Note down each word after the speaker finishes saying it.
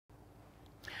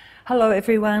Hello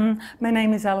everyone, my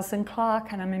name is Allison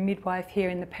Clarke and I'm a midwife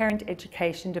here in the Parent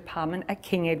Education Department at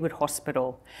King Edward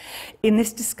Hospital. In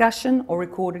this discussion or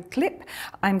recorded clip,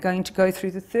 I'm going to go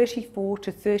through the 34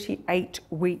 to 38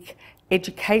 week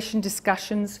education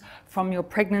discussions from your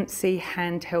pregnancy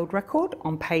handheld record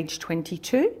on page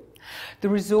 22. The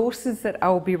resources that I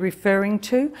will be referring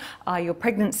to are your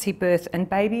pregnancy, birth and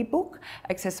baby book,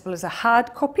 accessible as a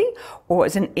hard copy or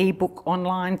as an ebook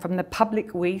online from the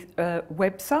public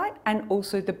website, and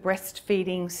also the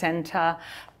Breastfeeding Centre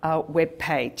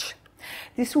webpage.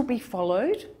 This will be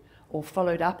followed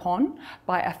up on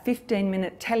by a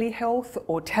 15-minute telehealth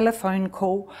or telephone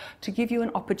call to give you an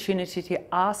opportunity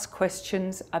to ask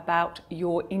questions about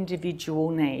your individual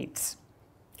needs.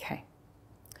 Okay.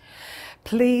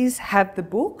 Please have the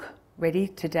book ready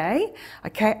today,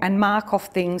 okay, and mark off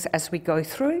things as we go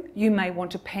through. You may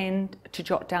want a pen to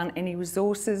jot down any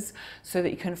resources so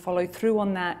that you can follow through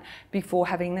on that before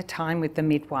having the time with the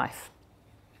midwife.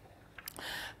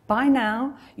 By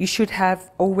now, you should have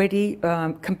already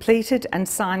completed and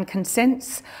signed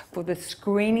consents for the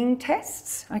screening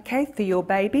tests, okay, for your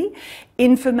baby.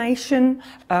 Information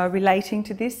relating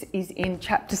to this is in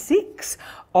chapter 6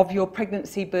 of your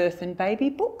pregnancy, birth and baby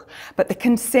book, but the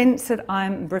consents that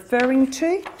I'm referring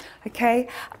to, okay,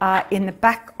 are in the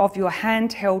back of your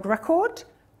handheld record,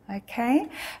 okay.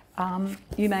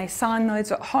 You may sign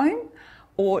those at home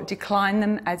or decline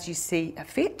them as you see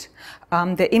fit.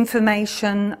 The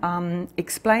information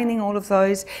explaining all of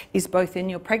those is both in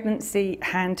your pregnancy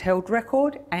handheld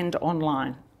record and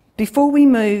online. Before we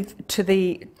move to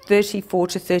the 34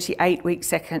 to 38 week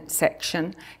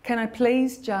section, can I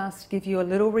please just give you a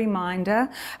little reminder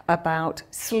about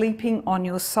sleeping on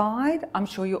your side? I'm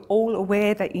sure you're all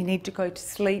aware that you need to go to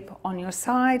sleep on your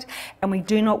side, and we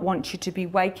do not want you to be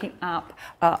waking up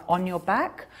on your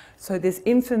back. So there's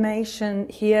information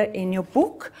here in your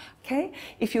book, okay?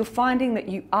 If you're finding that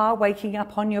you are waking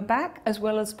up on your back, as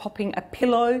well as popping a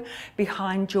pillow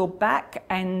behind your back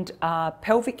and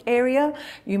pelvic area,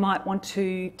 you might want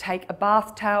to take a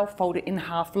bath towel, fold it in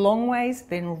half long ways,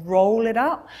 then roll it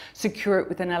up, secure it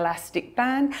with an elastic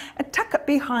band and tuck it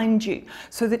behind you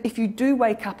so that if you do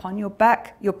wake up on your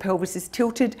back, your pelvis is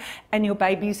tilted and your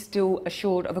baby is still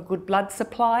assured of a good blood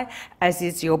supply, as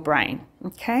is your brain.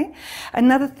 Okay.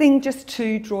 Another thing just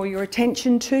to draw your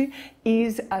attention to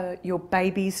is your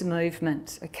baby's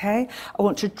movements. Okay. I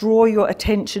want to draw your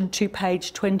attention to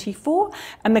page 24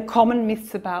 and the common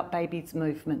myths about baby's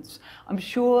movements. I'm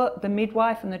sure the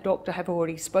midwife and the doctor have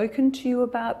already spoken to you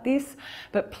about this,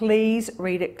 but please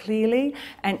read it clearly.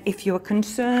 And if you're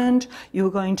concerned,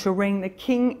 you're going to ring the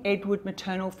King Edward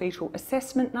Maternal Fetal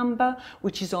Assessment number,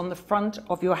 which is on the front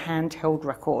of your handheld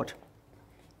record.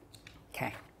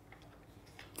 Okay.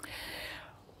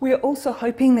 We are also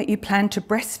hoping that you plan to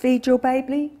breastfeed your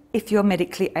baby if you're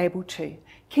medically able to.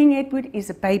 King Edward is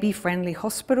a baby-friendly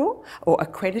hospital, or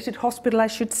accredited hospital I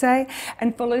should say,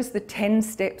 and follows the 10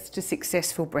 steps to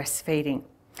successful breastfeeding.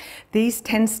 These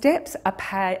 10 steps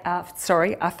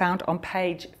are found on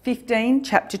page 15,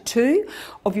 chapter 2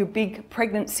 of your big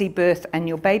pregnancy, birth and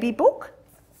your baby book.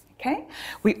 Okay.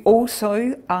 We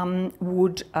also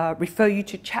would refer you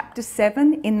to chapter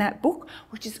 7 in that book,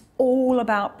 which is all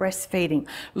about breastfeeding.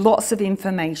 Lots of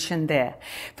information there.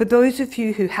 For those of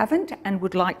you who haven't and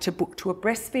would like to book to a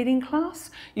breastfeeding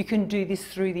class, you can do this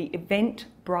through the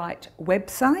Eventbrite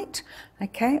website,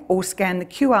 okay, or scan the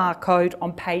QR code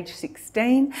on page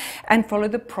 16 and follow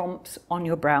the prompts on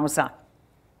your browser.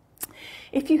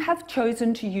 If you have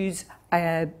chosen to use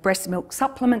a breast milk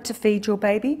supplement to feed your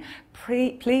baby,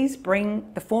 please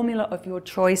bring the formula of your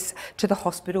choice to the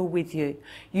hospital with you.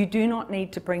 You do not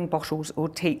need to bring bottles or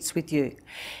teats with you.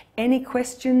 Any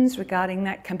questions regarding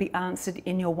that can be answered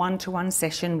in your one-to-one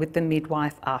session with the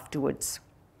midwife afterwards.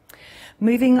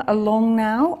 Moving along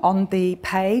now on the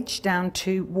page down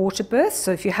to water birth.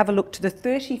 So if you have a look to the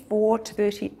 34 to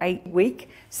 38 week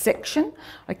section,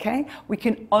 okay, we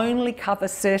can only cover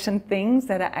certain things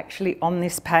that are actually on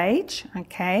this page,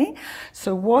 okay.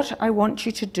 So what I want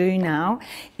you to do now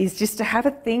is just to have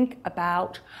a think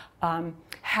about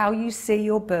how you see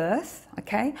your birth,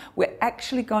 okay? We're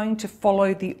actually going to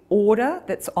follow the order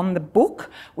that's on the book,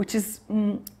 which is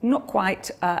not quite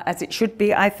as it should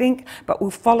be, I think, but we'll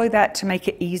follow that to make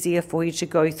it easier for you to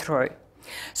go through.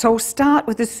 So I'll start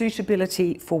with the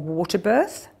suitability for water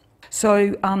birth.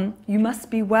 So you must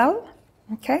be well,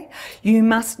 okay? You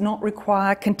must not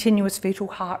require continuous fetal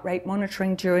heart rate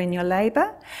monitoring during your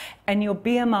labour, and your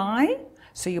BMI,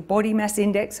 so your body mass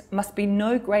index, must be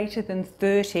no greater than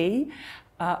 30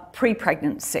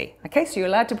 pre-pregnancy. Okay, so you're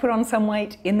allowed to put on some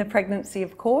weight in the pregnancy,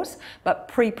 of course, but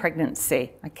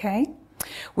pre-pregnancy, okay?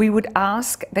 We would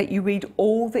ask that you read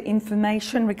all the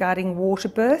information regarding water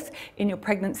birth in your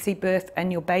pregnancy, birth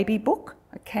and your baby book,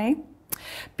 okay,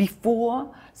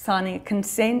 before signing a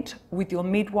consent with your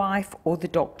midwife or the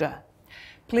doctor.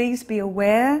 Please be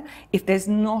aware, if there's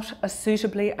not a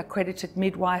suitably accredited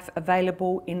midwife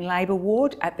available in labour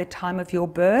ward at the time of your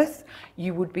birth,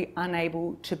 you would be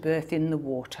unable to birth in the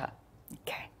water.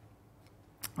 Okay.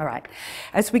 All right.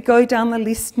 As we go down the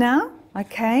list now,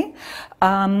 okay,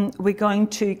 we're going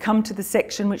to come to the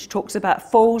section which talks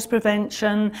about falls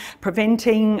prevention,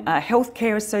 preventing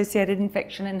healthcare associated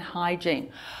infection and hygiene.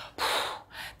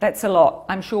 That's a lot.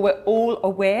 I'm sure we're all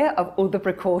aware of all the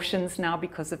precautions now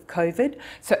because of COVID.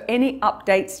 So any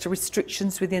updates to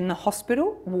restrictions within the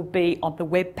hospital will be on the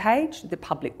web page, the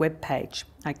public web page.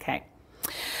 Okay.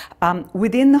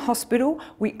 Within the hospital,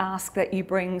 we ask that you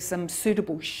bring some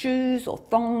suitable shoes or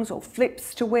thongs or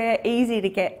flips to wear, easy to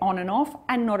get on and off,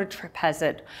 and not a trip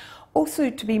hazard. Also,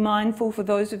 to be mindful for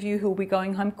those of you who will be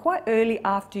going home quite early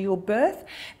after your birth,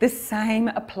 the same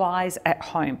applies at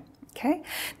home. Okay.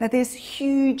 Now there's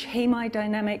huge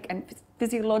hemodynamic and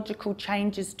physiological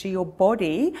changes to your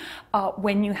body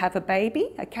when you have a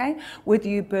baby, okay, whether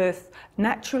you birth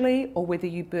naturally or whether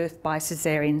you birth by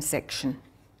cesarean section.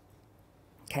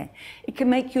 Okay. It can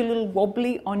make you a little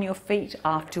wobbly on your feet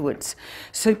afterwards.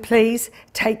 So please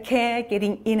take care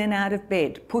getting in and out of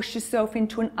bed. Push yourself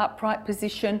into an upright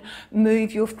position.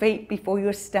 Move your feet before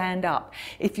you stand up.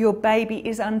 If your baby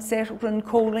is unsettled and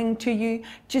calling to you,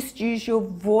 just use your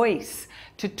voice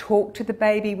to talk to the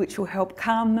baby, which will help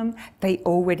calm them. They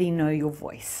already know your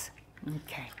voice.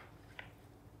 Okay.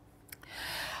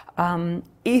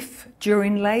 If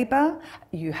during labour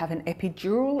you have an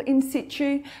epidural in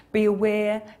situ, be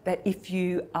aware that if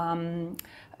you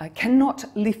cannot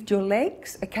lift your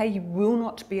legs, okay, you will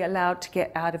not be allowed to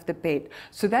get out of the bed.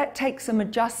 So that takes some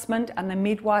adjustment, and the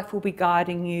midwife will be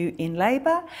guiding you in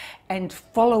labour and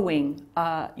following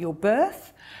your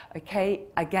birth. Okay,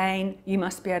 again, you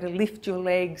must be able to lift your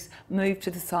legs, move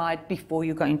to the side before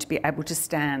you're going to be able to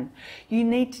stand. You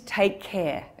need to take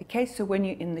care, okay? So when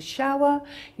you're in the shower,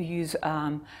 you use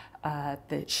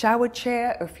the shower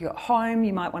chair. Or if you're at home,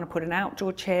 you might want to put an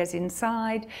outdoor chairs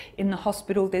inside. In the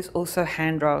hospital, there's also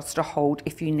handrails to hold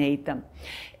if you need them.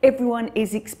 Everyone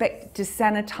is expected to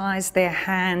sanitize their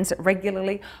hands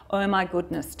regularly. Oh my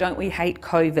goodness, don't we hate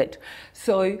COVID?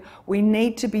 So we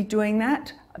need to be doing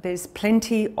that. There's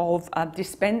plenty of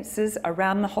dispensers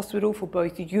around the hospital for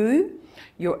both you,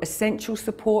 your essential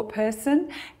support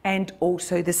person, and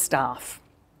also the staff.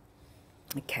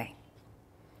 Okay.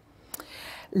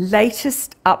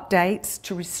 Latest updates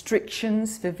to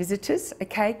restrictions for visitors,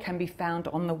 okay, can be found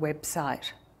on the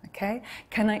website. Okay.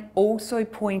 Can I also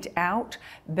point out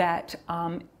that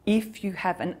if you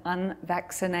have an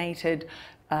unvaccinated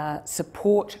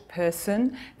support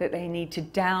person, that they need to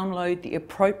download the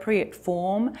appropriate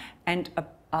form and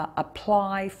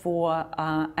apply for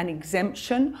an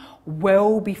exemption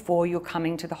well before you're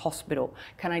coming to the hospital.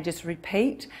 Can I just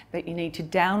repeat that you need to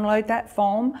download that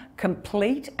form,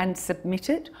 complete and submit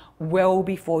it well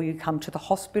before you come to the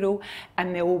hospital,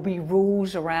 and there will be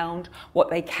rules around what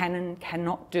they can and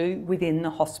cannot do within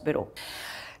the hospital.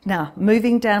 Now,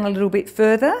 moving down a little bit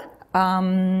further,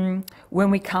 when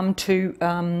we come to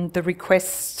the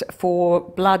requests for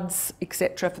bloods,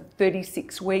 etc. for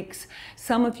 36 weeks,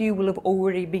 some of you will have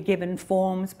already been given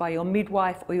forms by your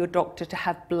midwife or your doctor to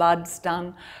have bloods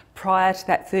done prior to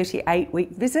that 38-week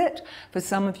visit. For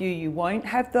some of you, you won't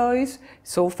have those.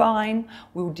 It's all fine.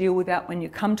 We'll deal with that when you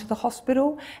come to the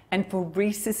hospital. And for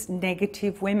rhesus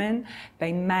negative women,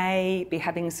 they may be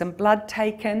having some blood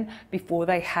taken before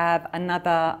they have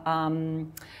another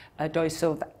a dose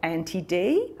of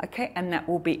anti-D, okay, and that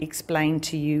will be explained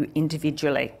to you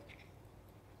individually.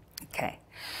 Okay.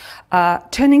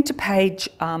 Turning to page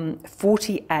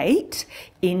 48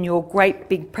 in your great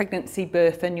big pregnancy,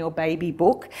 birth and your baby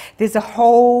book, there's a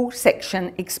whole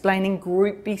section explaining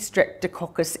group B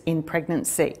streptococcus in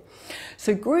pregnancy.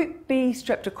 So group B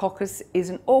streptococcus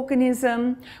is an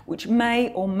organism which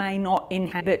may or may not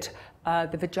inhabit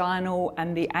the vaginal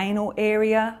and the anal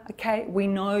area. Okay, we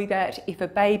know that if a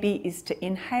baby is to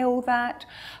inhale that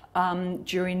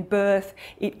during birth,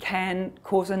 it can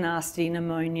cause a nasty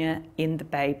pneumonia in the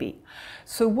baby.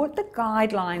 So what the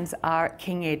guidelines are at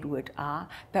King Edward are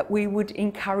that we would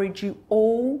encourage you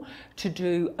all to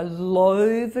do a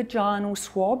low vaginal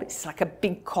swab. It's like a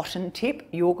big cotton tip.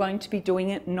 You're going to be doing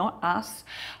it, not us,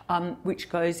 which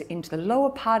goes into the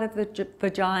lower part of the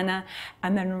vagina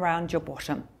and then around your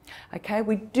bottom. Okay,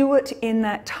 we do it in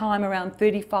that time around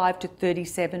 35 to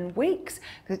 37 weeks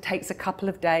because it takes a couple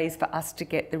of days for us to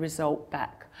get the result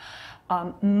back.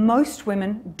 Most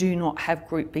women do not have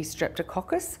group B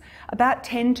streptococcus. About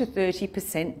 10 to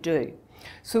 30% do.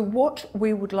 So what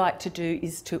we would like to do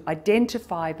is to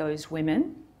identify those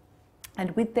women,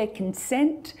 and with their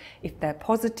consent, if they're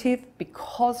positive,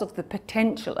 because of the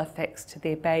potential effects to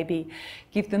their baby,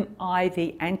 give them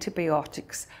IV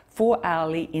antibiotics 4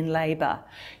 hourly in labour.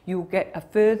 You'll get a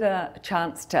further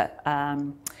chance to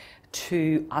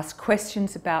ask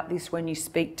questions about this when you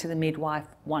speak to the midwife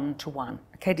one-to-one.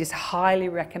 Okay, it is highly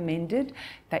recommended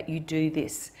that you do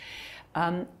this.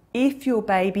 If your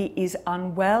baby is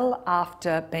unwell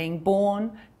after being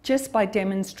born, just by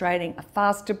demonstrating a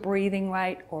faster breathing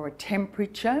rate or a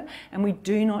temperature, and we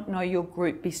do not know your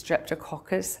group B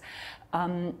streptococcus,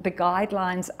 the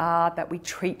guidelines are that we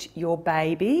treat your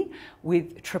baby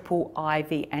with triple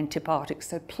IV antibiotics.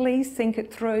 So please think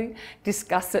it through,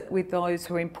 discuss it with those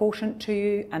who are important to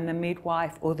you and the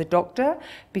midwife or the doctor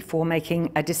before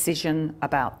making a decision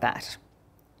about that.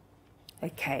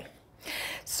 Okay.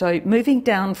 So moving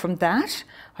down from that,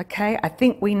 okay, I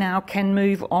think we now can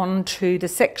move on to the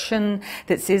section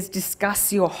that says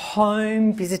discuss your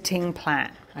home visiting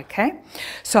plan, okay?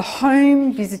 So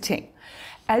home visiting.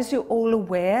 As you're all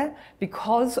aware,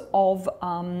 because of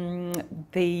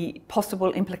the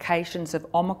possible implications of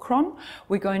Omicron,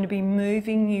 we're going to be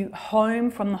moving you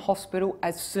home from the hospital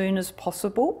as soon as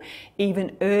possible,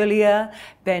 even earlier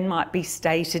than might be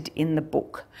stated in the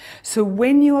book. So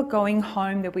when you are going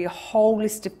home, there'll be a whole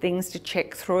list of things to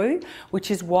check through,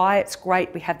 which is why it's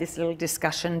great we have this little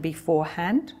discussion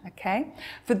beforehand, okay?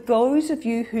 For those of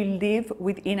you who live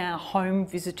within our home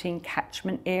visiting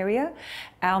catchment area,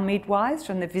 our midwives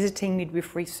from the Visiting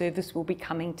Midwifery Service will be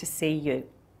coming to see you.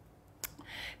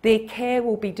 Their care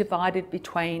will be divided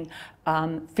between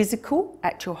physical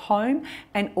at your home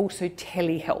and also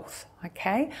telehealth,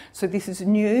 okay? So this is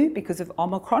new because of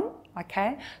Omicron,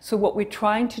 okay? So what we're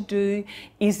trying to do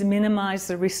is minimise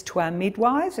the risk to our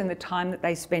midwives and the time that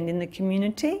they spend in the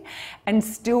community, and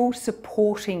still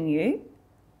supporting you,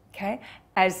 okay,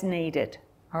 as needed.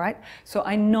 All right, so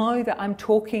I know that I'm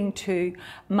talking to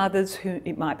mothers who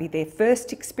it might be their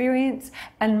first experience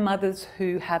and mothers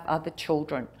who have other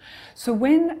children. So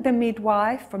when the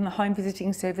midwife from the home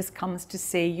visiting service comes to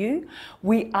see you,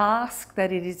 we ask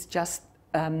that it is just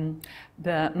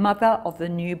the mother of the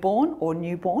newborn or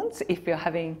newborns, if you're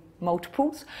having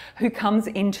multiples, who comes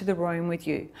into the room with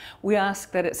you. We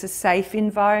ask that it's a safe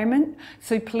environment,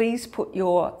 so please put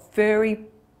your furry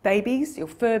babies, your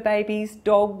fur babies,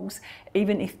 dogs,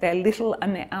 even if they're little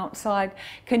and they're outside,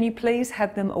 can you please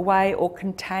have them away or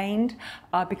contained,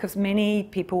 because many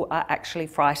people are actually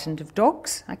frightened of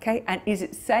dogs, okay? And is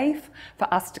it safe for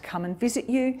us to come and visit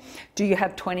you? Do you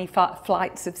have 20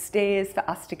 flights of stairs for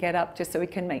us to get up, just so we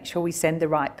can make sure we send the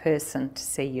right person to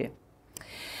see you?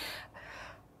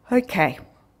 Okay.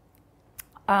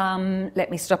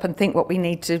 Let me stop and think what we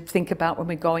need to think about when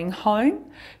we're going home.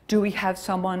 Do we have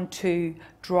someone to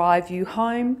drive you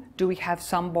home? Do we have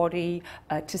somebody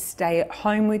to stay at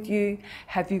home with you?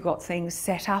 Have you got things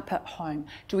set up at home?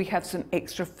 Do we have some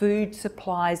extra food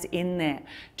supplies in there?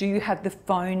 Do you have the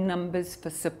phone numbers for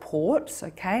supports,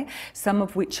 okay? Some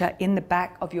of which are in the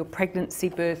back of your pregnancy,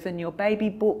 birth and your baby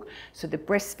book. So the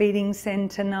breastfeeding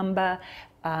centre number,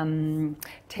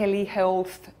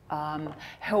 telehealth,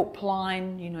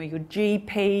 helpline, you know, your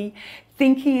GP,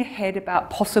 thinking ahead about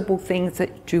possible things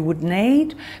that you would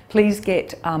need. Please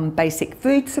get basic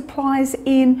food supplies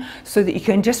in so that you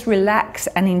can just relax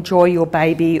and enjoy your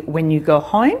baby when you go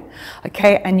home,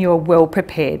 okay, and you're well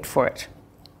prepared for it.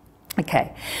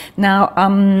 Okay,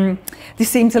 now this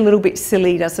seems a little bit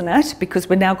silly, doesn't it? Because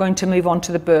we're now going to move on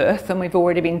to the birth, and we've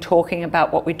already been talking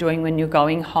about what we're doing when you're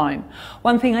going home.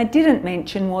 One thing I didn't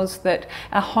mention was that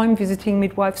our home visiting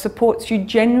midwife supports you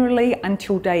generally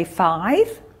until day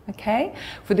 5. Okay,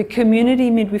 for the community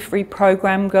midwifery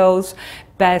program girls,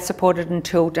 they're supported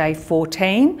until day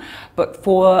 14, but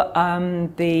for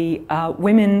the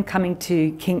women coming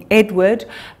to King Edward,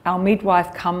 our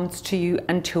midwife comes to you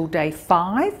until day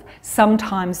 5.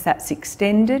 Sometimes that's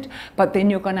extended, but then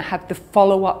you're going to have the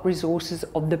follow-up resources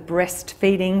of the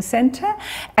breastfeeding centre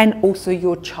and also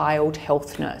your child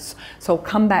health nurse. So I'll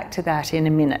come back to that in a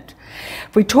minute.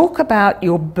 If we talk about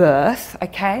your birth,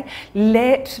 okay,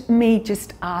 let me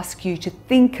just ask you to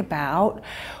think about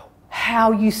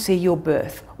how you see your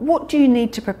birth. What do you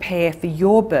need to prepare for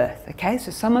your birth? Okay,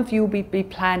 so some of you will be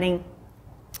planning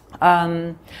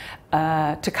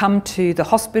to come to the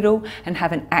hospital and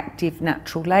have an active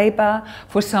natural labour.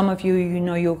 For some of you, you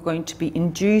know you're going to be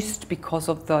induced because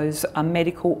of those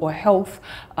medical or health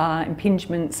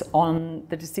impingements on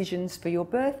the decisions for your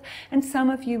birth, and some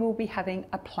of you will be having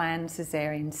a planned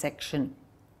caesarean section.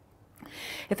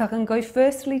 If I can go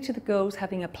firstly to the girls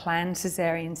having a planned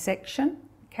caesarean section,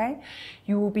 okay,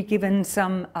 you will be given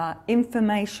some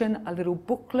information, a little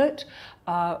booklet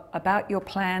about your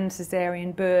planned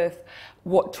caesarean birth,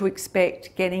 what to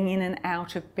expect getting in and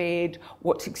out of bed,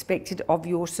 what's expected of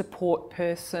your support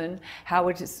person,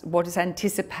 what is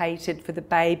anticipated for the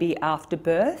baby after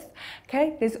birth.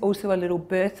 Okay, there's also a little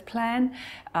birth plan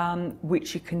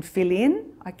which you can fill in.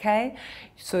 Okay,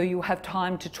 so you'll have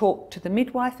time to talk to the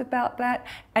midwife about that,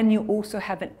 and you also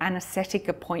have an anaesthetic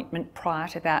appointment prior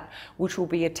to that, which will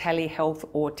be a telehealth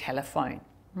or telephone.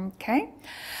 Okay,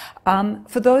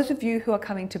 for those of you who are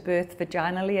coming to birth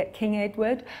vaginally at King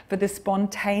Edward for the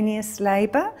spontaneous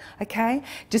labour, okay,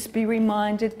 just be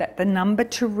reminded that the number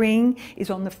to ring is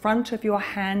on the front of your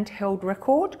handheld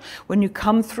record. When you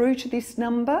come through to this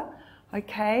number,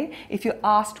 okay, if you're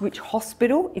asked which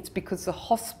hospital, it's because the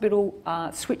hospital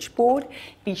switchboard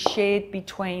is shared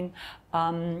between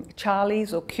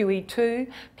Charlie's or QE2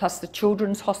 plus the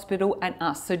Children's Hospital and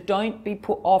us. So don't be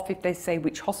put off if they say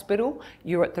which hospital,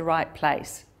 you're at the right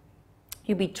place.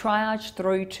 You'll be triaged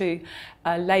through to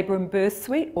a labour and birth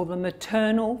suite or the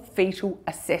maternal fetal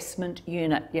assessment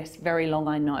unit. Yes, very long,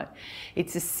 I know.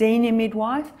 It's a senior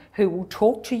midwife who will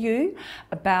talk to you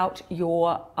about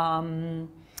your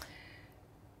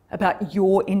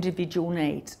individual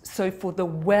needs. So for the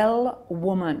well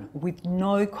woman with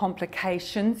no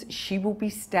complications, she will be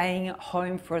staying at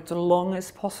home for as long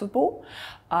as possible,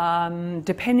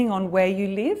 depending on where you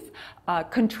live,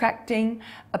 contracting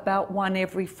about 1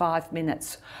 every 5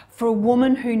 minutes. For a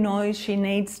woman who knows she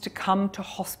needs to come to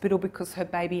hospital because her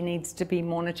baby needs to be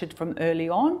monitored from early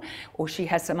on, or she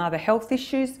has some other health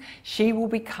issues, she will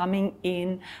be coming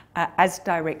in as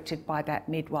directed by that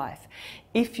midwife.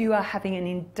 If you are having an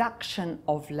induction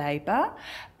of labour,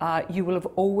 you will have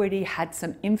already had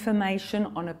some information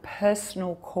on a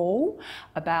personal call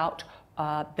about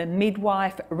the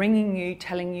midwife ringing you,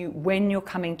 telling you when you're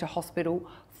coming to hospital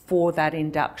for that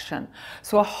induction.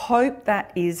 So I hope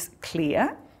that is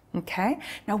clear. Okay,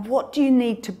 now what do you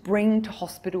need to bring to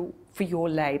hospital for your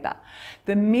labour?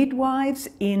 The midwives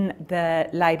in the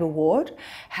labour ward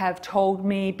have told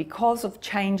me because of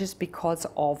changes because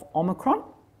of Omicron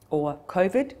or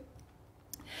COVID,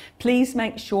 please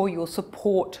make sure your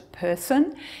support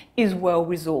person is well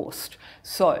resourced.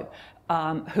 So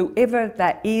whoever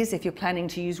that is, if you're planning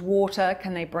to use water,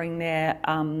 can they bring their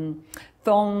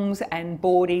thongs and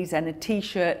boardies and a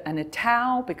t-shirt and a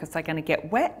towel because they're going to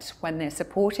get wet when they're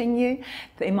supporting you.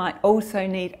 They might also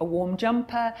need a warm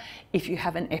jumper if you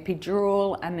have an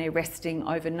epidural and they're resting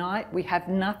overnight. We have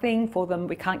nothing for them.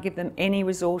 We can't give them any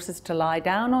resources to lie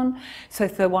down on. So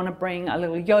if they want to bring a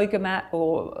little yoga mat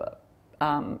or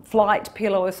flight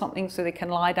pillow or something so they can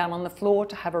lie down on the floor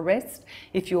to have a rest.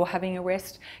 If you're having a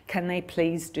rest, can they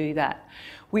please do that?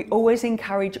 We always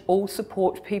encourage all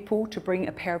support people to bring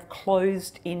a pair of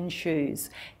closed-in shoes.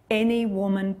 Any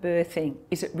woman birthing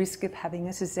is at risk of having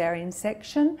a caesarean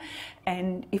section,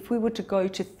 and if we were to go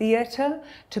to theatre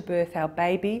to birth our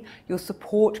baby, your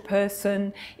support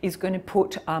person is going to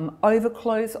put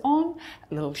overclothes on,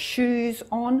 little shoes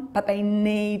on, but they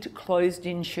need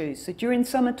closed-in shoes. So during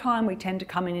summertime we tend to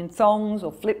come in thongs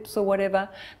or flips or whatever,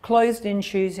 closed-in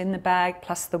shoes in the bag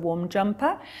plus the warm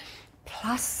jumper,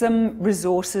 plus some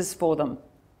resources for them.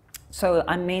 So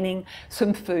I'm meaning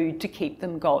some food to keep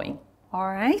them going. All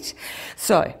right,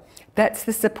 so that's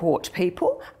the support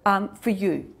people. For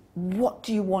you, what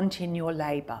do you want in your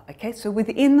labour? Okay, so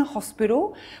within the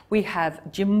hospital, we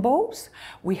have gym balls,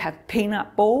 we have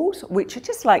peanut balls, which are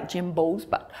just like gym balls,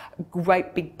 but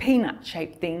great big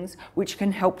peanut-shaped things, which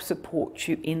can help support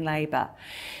you in labour.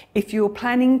 If you're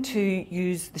planning to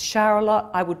use the shower a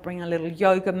lot, I would bring a little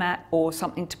yoga mat or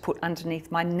something to put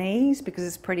underneath my knees because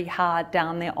it's pretty hard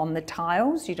down there on the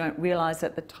tiles. You don't realise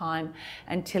at the time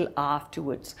until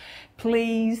afterwards.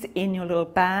 Please, in your little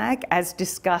bag, as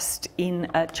discussed in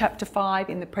Chapter 5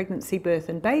 in the Pregnancy, Birth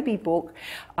and Baby book,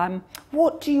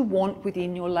 what do you want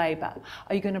within your labour?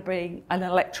 Are you going to bring an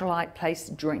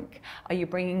electrolyte-based drink? Are you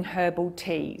bringing herbal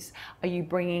teas? Are you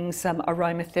bringing some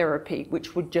aromatherapy,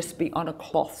 which would just be on a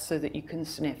cloth so that you can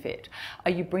sniff it?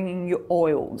 Are you bringing your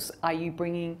oils? Are you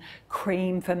bringing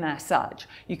cream for massage?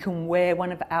 You can wear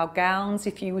one of our gowns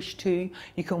if you wish to.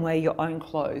 You can wear your own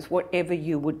clothes, whatever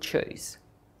you would choose.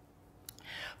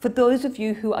 For those of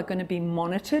you who are going to be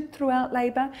monitored throughout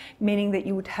labour, meaning that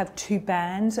you would have 2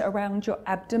 bands around your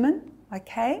abdomen,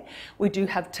 okay? We do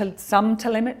have some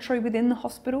telemetry within the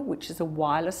hospital, which is a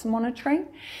wireless monitoring.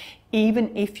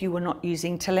 even if you were not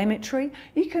using telemetry,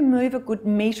 you can move a good 1.5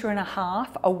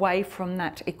 meters away from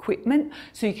that equipment,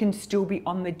 so you can still be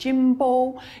on the gym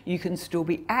ball, you can still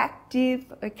be active,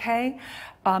 okay?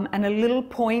 And a little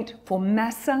point for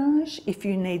massage, if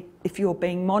you're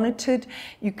being monitored,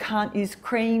 you can't use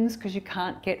creams because you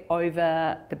can't get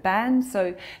over the band,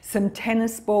 so some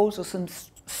tennis balls or some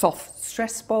soft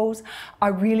stress balls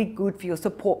are really good for your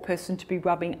support person to be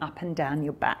rubbing up and down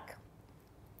your back.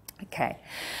 Okay,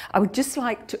 I would just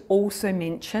like to also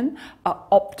mention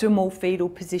optimal fetal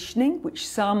positioning, which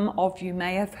some of you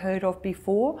may have heard of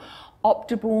before.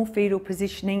 Optimal fetal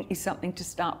positioning is something to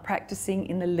start practicing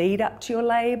in the lead up to your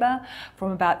labour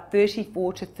from about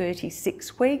 34 to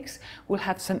 36 weeks. We'll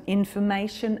have some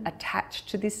information attached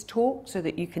to this talk so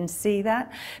that you can see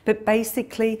that. But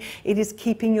basically, it is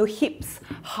keeping your hips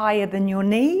higher than your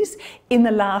knees in the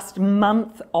last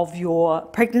month of your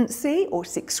pregnancy or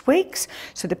 6 weeks.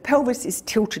 So the pelvis is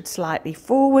tilted slightly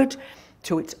forward,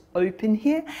 so it's open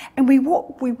here, and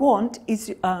what we want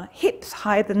is hips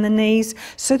higher than the knees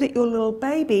so that your little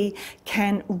baby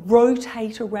can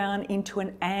rotate around into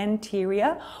an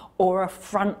anterior or a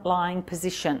front lying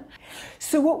position.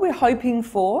 So what we're hoping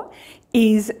for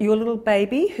is your little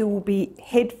baby who will be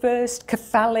head first,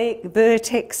 cephalic,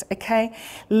 vertex, okay,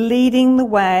 leading the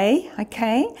way,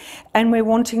 okay, and we're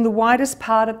wanting the widest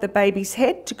part of the baby's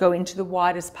head to go into the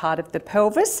widest part of the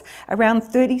pelvis. Around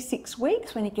 36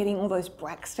 weeks, when you're getting all those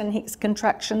Braxton Hicks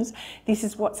contractions, this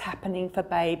is what's happening for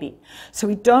baby. So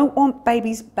we don't want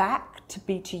baby's back to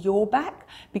be to your back,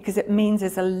 because it means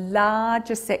there's a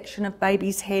larger section of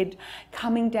baby's head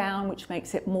coming down, which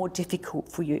makes it more difficult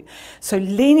for you. So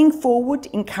leaning forward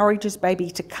encourages baby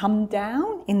to come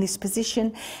down in this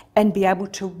position and be able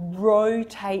to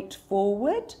rotate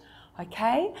forward,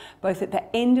 okay, both at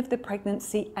the end of the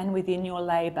pregnancy and within your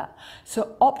labour.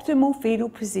 So optimal fetal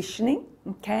positioning,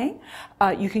 okay,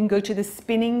 you can go to the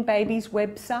Spinning Babies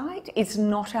website. It's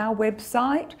not our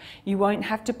website. You won't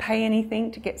have to pay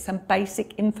anything to get some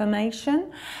basic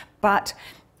information, but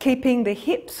keeping the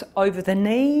hips over the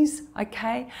knees,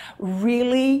 okay,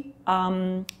 really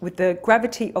with the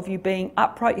gravity of you being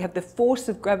upright, you have the force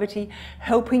of gravity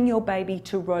helping your baby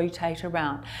to rotate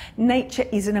around. Nature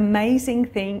is an amazing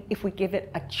thing if we give it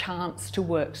a chance to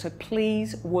work, so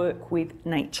please work with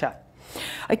nature.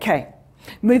 Okay,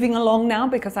 moving along now,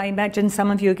 because I imagine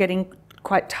some of you are getting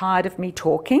quite tired of me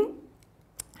talking.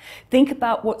 Think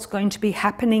about what's going to be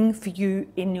happening for you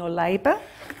in your labour,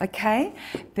 okay?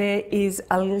 There is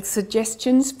a little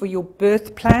suggestions for your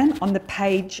birth plan on the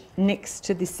page next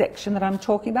to this section that I'm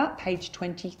talking about, page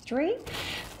 23.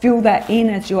 Fill that in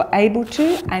as you're able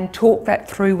to and talk that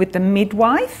through with the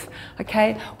midwife,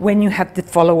 okay, when you have the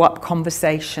follow-up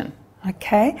conversation.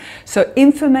 Okay, so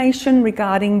information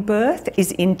regarding birth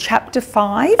is in chapter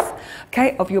 5,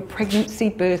 okay, of your pregnancy,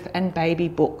 birth and baby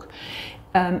book.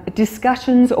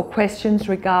 Discussions or questions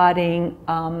regarding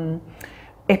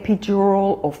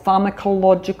epidural or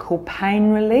pharmacological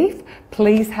pain relief,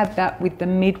 please have that with the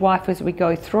midwife as we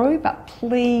go through, but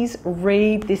please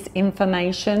read this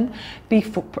information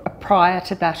prior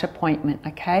to that appointment,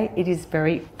 okay? It is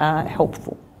very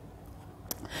helpful.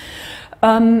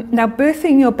 Now,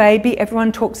 birthing your baby,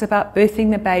 everyone talks about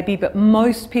birthing the baby, but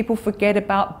most people forget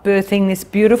about birthing this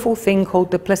beautiful thing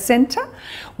called the placenta,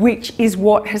 which is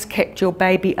what has kept your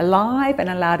baby alive and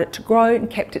allowed it to grow and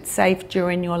kept it safe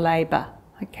during your labour.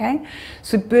 Okay,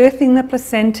 so birthing the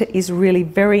placenta is really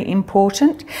very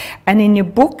important, and in your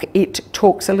book it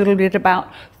talks a little bit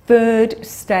about third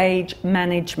stage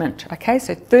management. Okay,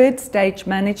 so third stage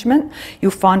management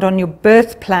you'll find on your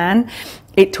birth plan.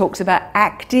 It talks about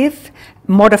active,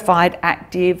 modified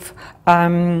active,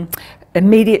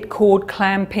 immediate cord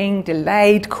clamping,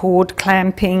 delayed cord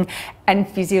clamping, and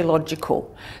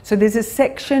physiological. So there's a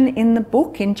section in the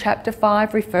book in chapter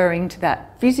 5 referring to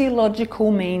that.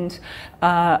 Physiological means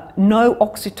no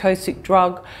oxytocic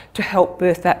drug to help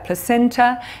birth that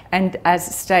placenta, and as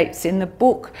it states in the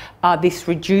book, this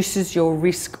reduces your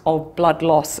risk of blood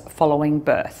loss following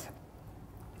birth.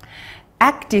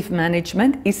 Active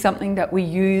management is something that we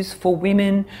use for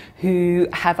women who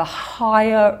have a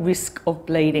higher risk of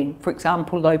bleeding, for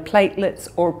example, low platelets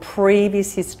or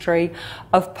previous history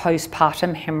of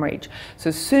postpartum hemorrhage. So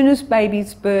as soon as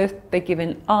baby's birth, they're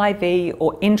given IV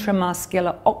or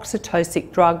intramuscular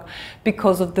oxytocic drug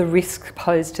because of the risk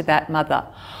posed to that mother.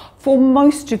 For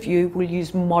most of you, we'll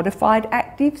use modified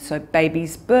active, so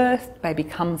baby's birth, baby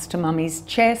comes to mummy's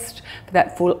chest for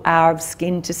that full hour of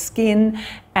skin to skin,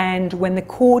 and when the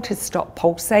cord has stopped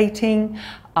pulsating,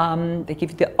 they give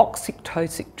you the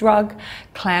oxytocic drug,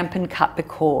 clamp and cut the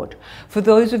cord. For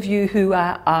those of you who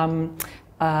are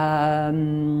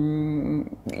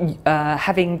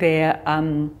having their,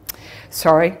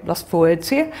 sorry, lost for words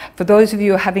here. For those of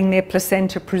you who are having their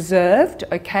placenta preserved,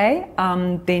 okay,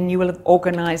 then you will have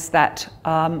organised that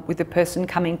with the person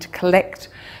coming to collect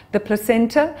the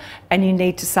placenta, and you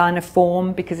need to sign a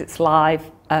form because it's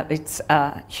live, it's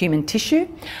human tissue.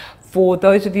 For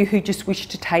those of you who just wish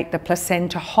to take the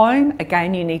placenta home,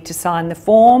 again, you need to sign the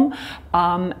form,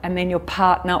 and then your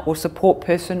partner or support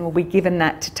person will be given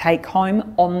that to take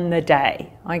home on the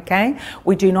day, okay?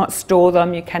 We do not store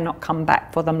them, you cannot come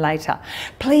back for them later.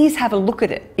 Please have a look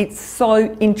at it. It's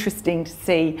so interesting to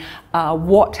see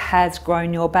what has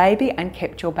grown your baby and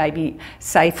kept your baby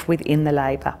safe within the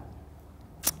labour.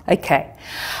 Okay.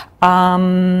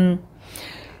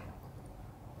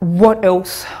 What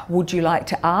else would you like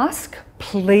to ask?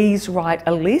 Please write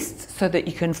a list so that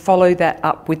you can follow that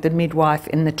up with the midwife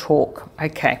in the talk.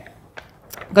 Okay,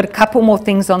 I've got a couple more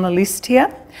things on the list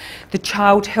here. The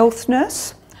child health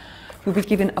nurse will be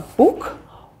given a book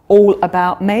all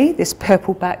about me, this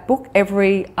purple back book.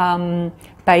 Every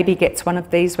baby gets one of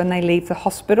these when they leave the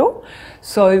hospital.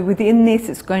 So within this,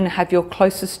 it's going to have your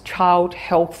closest child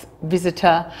health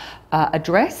visitor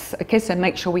address. Okay, so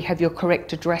make sure we have your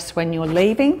correct address when you're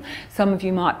leaving. Some of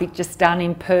you might be just down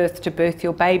in Perth to birth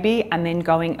your baby and then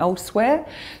going elsewhere.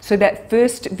 So that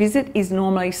first visit is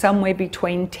normally somewhere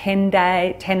between 10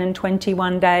 and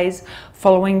 21 days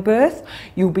following birth.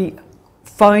 You'll be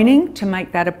phoning to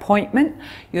make that appointment.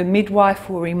 Your midwife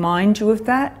will remind you of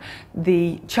that.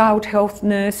 The child health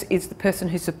nurse is the person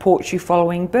who supports you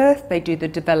following birth. They do the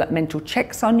developmental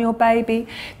checks on your baby.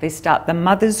 They start the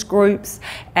mothers groups,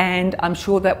 and I'm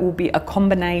sure that will be a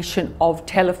combination of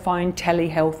telephone,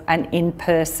 telehealth and in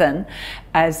person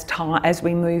as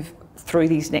we move through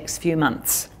these next few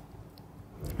months.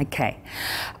 Okay,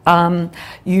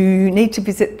 you need to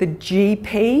visit the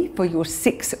GP for your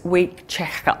 6-week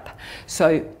checkup.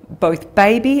 So both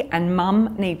baby and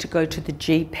mum need to go to the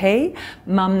GP.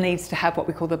 Mum needs to have what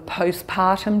we call the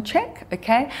postpartum check,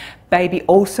 okay? Baby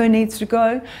also needs to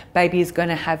go. Baby is going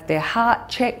to have their heart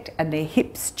checked and their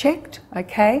hips checked,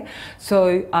 okay?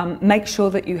 So make sure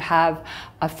that you have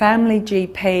a family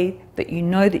GP that you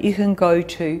know that you can go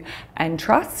to and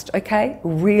trust, okay?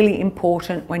 Really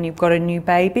important when you've got a new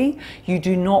baby. You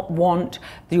do not want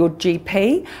your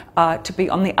GP to be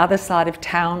on the other side of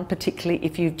town, particularly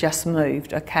if you've just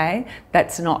moved, okay?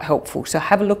 That's not helpful. So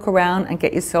have a look around and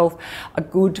get yourself a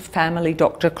good family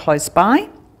doctor close by.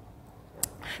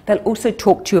 They'll also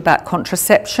talk to you about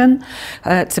contraception.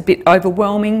 It's a bit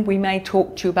overwhelming. We may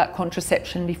talk to you about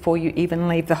contraception before you even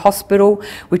leave the hospital,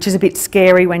 which is a bit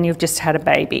scary when you've just had a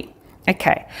baby.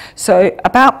 Okay, so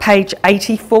about page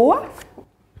 84,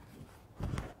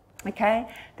 okay,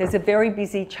 there's a very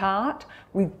busy chart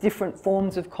with different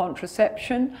forms of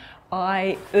contraception.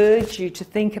 I urge you to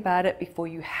think about it before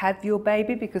you have your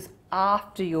baby, because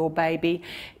after your baby,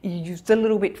 you're a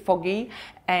little bit foggy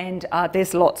and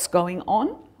there's lots going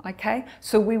on, okay?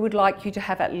 So we would like you to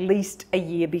have at least a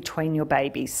year between your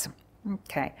babies,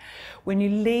 okay? When you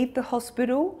leave the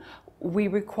hospital, we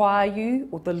require you,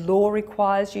 or the law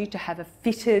requires you, to have a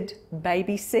fitted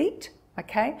baby seat,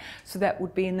 okay? So that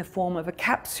would be in the form of a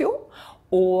capsule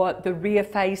or the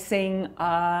rear-facing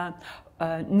 0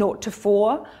 to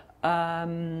 4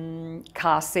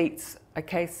 car seats,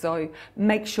 okay? So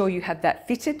make sure you have that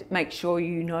fitted, make sure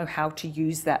you know how to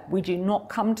use that. We do not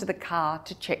come to the car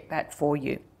to check that for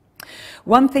you.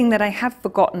 One thing that I have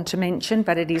forgotten to mention,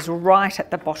 but it is right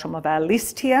at the bottom of our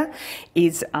list here,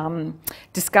 is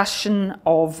discussion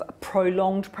of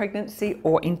prolonged pregnancy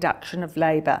or induction of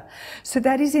labour. So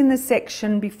that is in the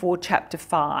section before chapter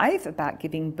 5 about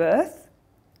giving birth.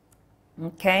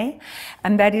 Okay,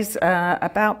 and that is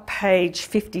about page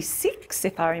 56,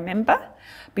 if I remember,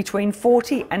 between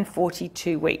 40 and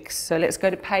 42 weeks. So let's go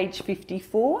to page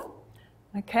 54.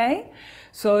 Okay,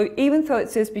 so even though it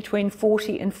says between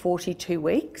 40 and 42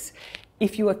 weeks,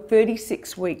 if you are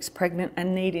 36 weeks pregnant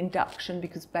and need induction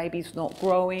because baby's not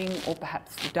growing or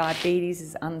perhaps the diabetes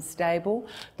is unstable,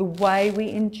 the way we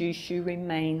induce you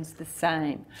remains the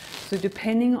same. So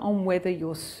depending on whether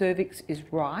your cervix is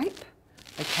ripe,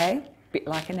 okay, a bit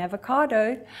like an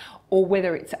avocado, or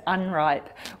whether it's unripe,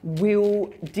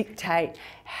 will dictate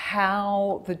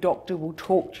how the doctor will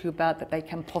talk to you about that they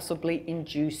can possibly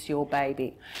induce your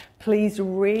baby. Please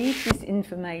read this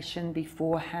information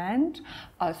beforehand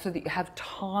so that you have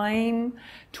time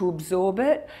to absorb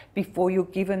it before you're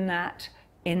given that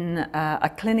in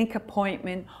a clinic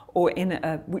appointment, or in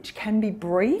which can be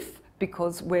brief,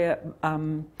 because we're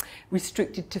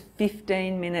restricted to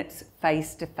 15 minutes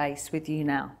face-to-face with you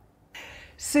now.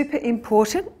 Super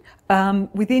important.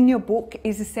 Within your book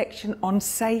is a section on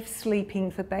safe sleeping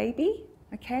for baby.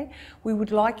 Okay, we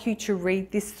would like you to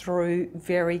read this through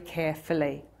very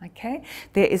carefully. Okay,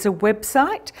 there is a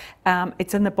website,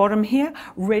 it's in the bottom here,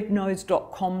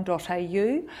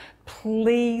 rednose.com.au.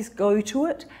 Please go to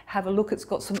it, have a look, it's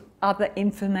got some other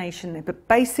information there. But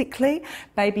basically,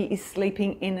 baby is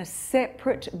sleeping in a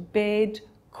separate bed,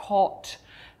 cot,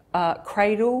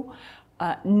 cradle,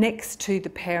 next to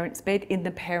the parent's bed in the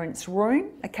parent's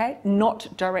room, okay, not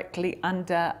directly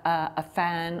under a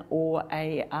fan or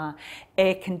a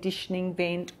air conditioning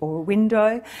vent or a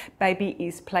window. Baby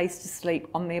is placed to sleep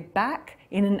on their back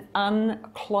in an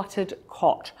uncluttered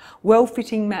cot,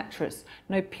 well-fitting mattress,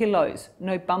 no pillows,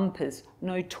 no bumpers,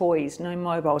 no toys, no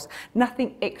mobiles,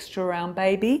 nothing extra around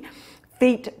baby.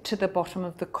 Feet to the bottom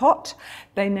of the cot.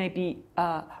 They may be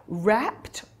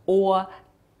wrapped or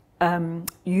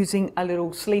using a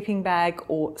little sleeping bag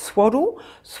or swaddle.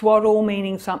 Swaddle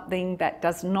meaning something that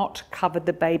does not cover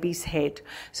the baby's head.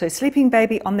 So sleeping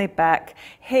baby on their back,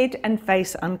 head and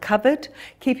face uncovered,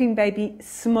 keeping baby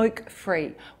smoke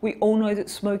free. We all know that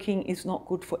smoking is not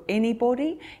good for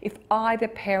anybody. If either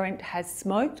parent has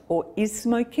smoked or is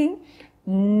smoking,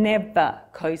 never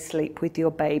co-sleep with your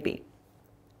baby.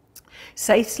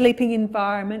 Safe sleeping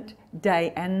environment,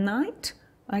 day and night.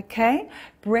 Okay,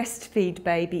 breastfeed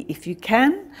baby if you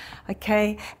can,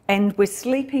 okay, and we're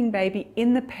sleeping baby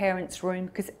in the parent's room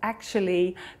because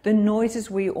actually the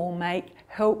noises we all make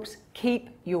helps keep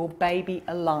your baby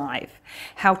alive.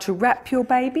 How to wrap your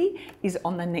baby is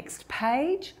on the next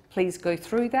page. Please go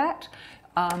through that.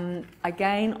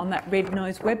 Again, on that Red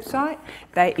Nose website,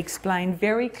 they explain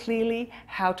very clearly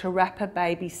how to wrap a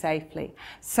baby safely.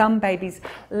 Some babies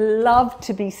love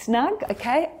to be snug,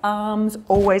 okay? Arms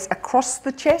always across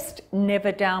the chest,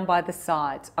 never down by the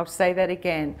sides. I'll say that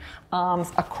again.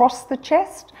 Arms across the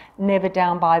chest, never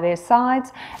down by their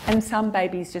sides. And some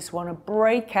babies just want to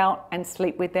break out and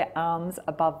sleep with their arms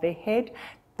above their head.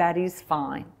 That is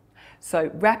fine.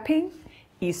 So wrapping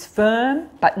is firm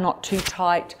but not too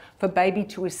tight for baby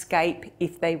to escape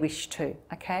if they wish to,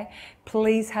 okay?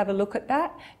 Please have a look at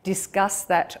that, discuss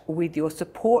that with your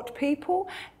support people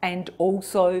and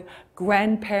also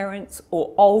grandparents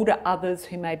or older others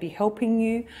who may be helping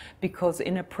you, because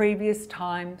in a previous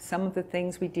time some of the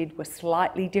things we did were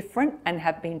slightly different and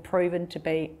have been proven to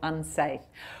be unsafe.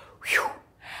 Whew.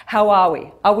 How are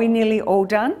we? Are we nearly all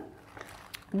done?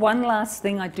 One last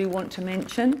thing I do want to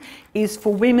mention is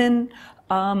for women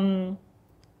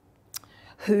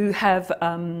who have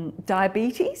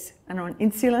diabetes and are on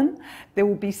insulin, there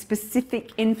will be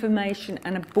specific information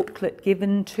and a booklet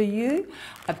given to you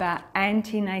about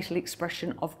antenatal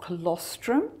expression of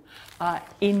colostrum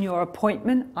in your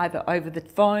appointment, either over the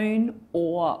phone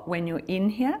or when you're in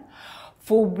here.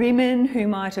 For women who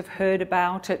might have heard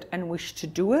about it and wish to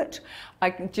do it,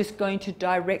 I'm just going to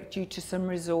direct you to some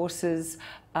resources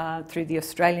through the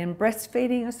Australian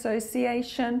Breastfeeding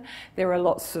Association. There are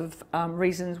lots of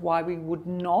reasons why we would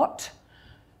not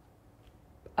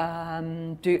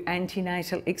do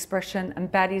antenatal expression,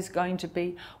 and that is going to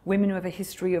be women who have a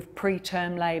history of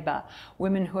preterm labour,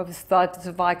 women who have a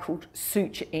cervical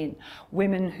suture in,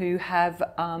 women who have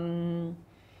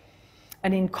an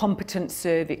incompetent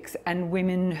cervix, and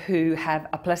women who have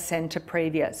a placenta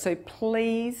previa. So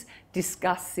please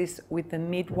discuss this with the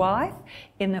midwife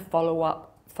in the follow-up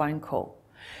phone call.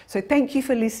 So thank you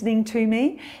for listening to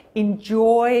me.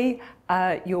 Enjoy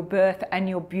your birth and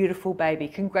your beautiful baby.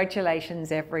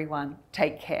 Congratulations, everyone.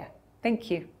 Take care.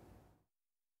 Thank you.